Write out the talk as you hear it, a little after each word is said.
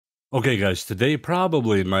Okay guys, today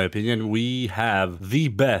probably in my opinion we have the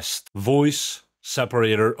best voice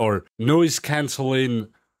separator or noise cancelling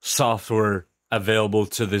software available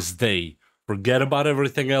to this day. Forget about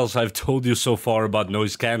everything else I've told you so far about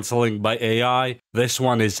noise cancelling by AI. This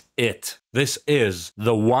one is it. This is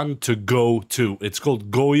the one to go to. It's called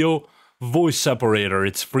GOYO Voice Separator.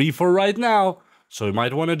 It's free for right now. So you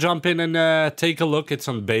might want to jump in and take a look. It's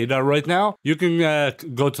on beta right now. You can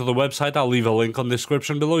go to the website. I'll leave a link on the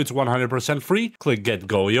description below. It's 100% free. Click Get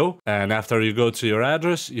GOYO. And after you go to your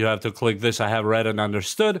address, you have to click this. I have read and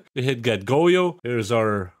understood. You hit Get GOYO. Here's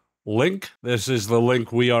our link. This is the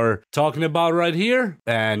link we are talking about right here.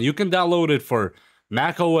 And you can download it for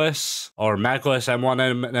Mac OS or Mac OS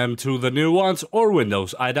M1 and M2, the new ones, or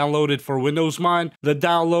Windows. I downloaded for Windows mine. The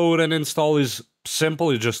download and install is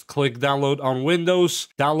simple. You just click download on Windows,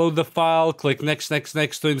 download the file, click next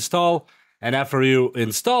to install, and after you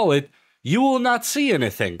install it, you will not see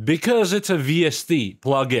anything because it's a VST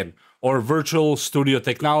plugin or Virtual Studio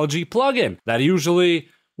Technology plugin that usually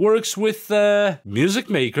works with music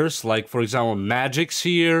makers, like for example Magic's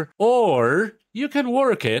here, or you can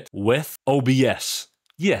work it with OBS.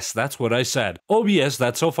 Yes, that's what I said. OBS,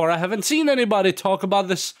 that so far I haven't seen anybody talk about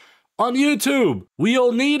this on YouTube. We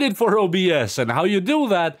all need it for OBS, and how you do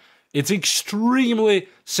that, it's extremely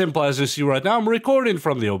simple. As you see right now, I'm recording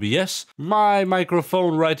from the OBS. My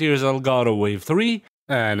microphone right here is Elgato Wave 3,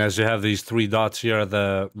 and as you have these three dots here at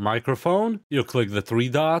the microphone, you click the three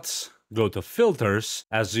dots, go to filters.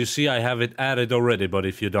 As you see, I have it added already, but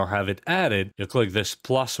if you don't have it added, you click this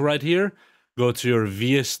plus right here, go to your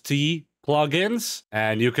VST plugins,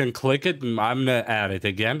 and you can click it, and I'm gonna add it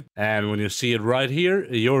again. And when you see it right here,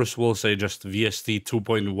 yours will say just VST 2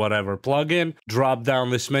 point whatever plugin. Drop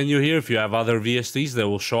down this menu here. If you have other VSTs, they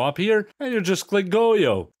will show up here, and you just click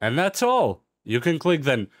GOYO, and that's all. You can click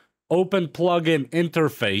then open plugin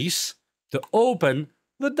interface to open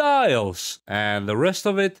the dials, and the rest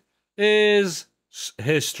of it is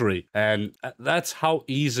history, and that's how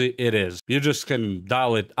easy it is. You just can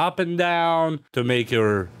dial it up and down to make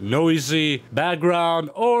your noisy background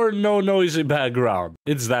or no noisy background.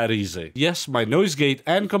 It's that easy. Yes, my noise gate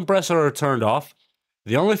and compressor are turned off.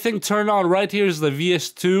 The only thing turned on right here is the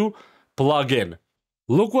VS2 plugin.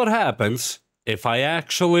 Look what happens if I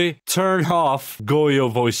actually turn off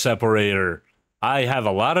GOYO voice separator. I have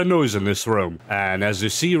a lot of noise in this room, and as you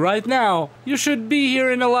see right now, you should be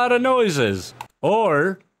hearing a lot of noises.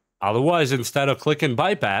 Or, otherwise, instead of clicking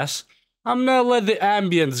bypass, I'm gonna let the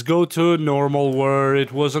ambience go to normal where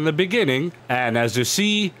it was in the beginning, and as you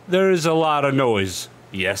see, there is a lot of noise.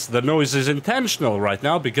 Yes, the noise is intentional right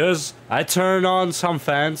now because I turn on some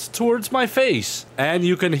fans towards my face, and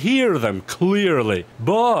you can hear them clearly.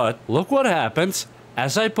 But, look what happens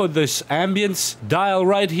as I put this ambience dial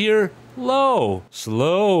right here low,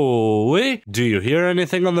 slowly. Do you hear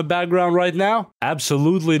anything on the background right now?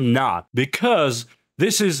 Absolutely not, because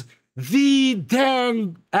this is the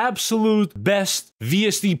dang absolute best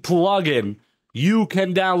VST plugin you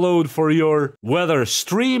can download for your whether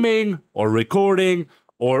streaming or recording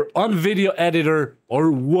or on video editor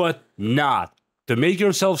or whatnot to make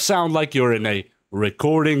yourself sound like you're in a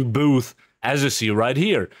recording booth, as you see right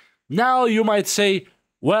here. Now you might say,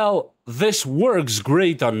 well, this works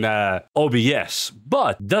great on OBS,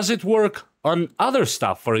 but does it work on other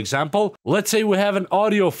stuff? For example, let's say we have an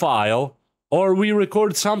audio file, or we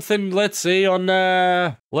record something, let's say on,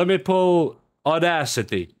 let me pull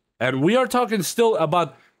Audacity. And we are talking still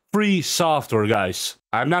about free software, guys.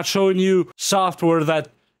 I'm not showing you software that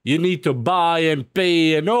you need to buy and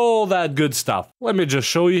pay and all that good stuff. Let me just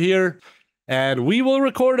show you here, and we will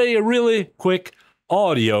record a really quick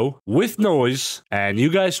audio with noise, and you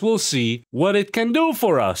guys will see what it can do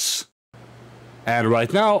for us. And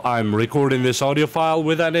right now I'm recording this audio file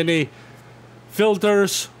without any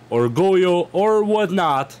filters or GOYO or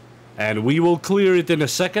whatnot, and we will clear it in a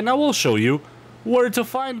second. I will show you where to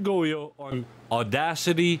find GOYO on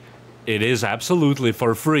Audacity. It is absolutely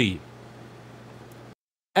for free.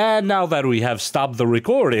 And now that we have stopped the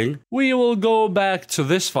recording, we will go back to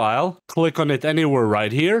this file, click on it anywhere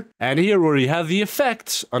right here, and here where you have the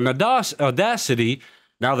effects on Audacity,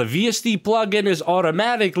 now the VST plugin is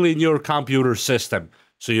automatically in your computer system,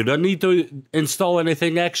 so you don't need to install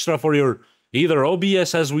anything extra for your either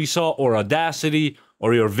OBS as we saw, or Audacity,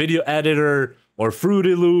 or your video editor, or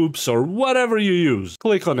Fruity Loops, or whatever you use.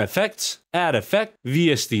 Click on Effects, Add Effect,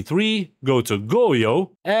 VST3, go to GOYO,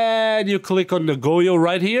 and you click on the GOYO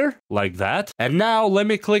right here, like that. And now let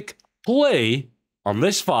me click Play on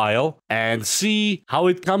this file and see how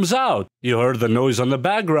it comes out. You heard the noise on the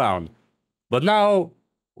background. But now,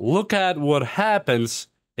 look at what happens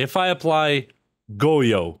if I apply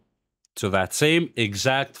GOYO. to that same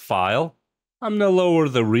exact file. I'm gonna lower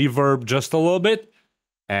the reverb just a little bit,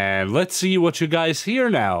 and let's see what you guys hear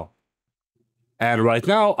now. And right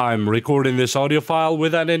now, I'm recording this audio file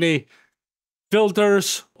without any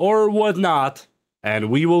filters or whatnot, and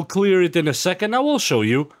we will clear it in a second. I will show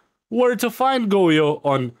you where to find GOYO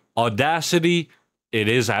on Audacity. It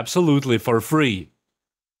is absolutely for free.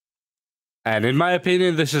 And in my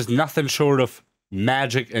opinion, this is nothing short of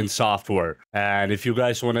magic in software. And if you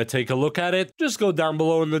guys want to take a look at it, just go down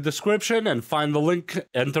below in the description and find the link,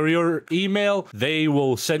 enter your email. They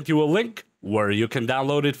will send you a link where you can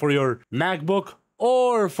download it for your MacBook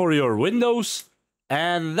or for your Windows.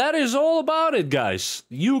 And that is all about it, guys.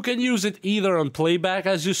 You can use it either on playback,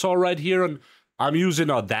 as you saw right here. I'm using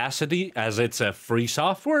Audacity as it's a free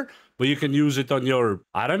software, but you can use it on your,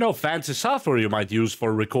 I don't know, fancy software you might use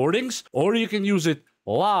for recordings, or you can use it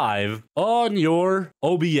live on your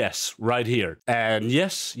OBS right here. And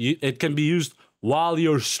yes, it can be used while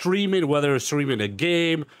you're streaming, whether you're streaming a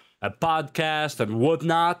game, a podcast, and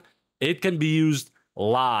whatnot. It can be used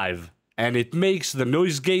live, and it makes the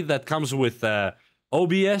noise gate that comes with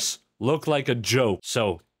OBS look like a joke.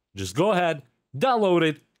 So just go ahead, download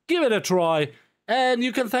it, give it a try, and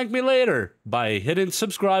you can thank me later by hitting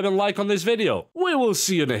subscribe and like on this video. We will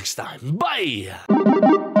see you next time. Bye!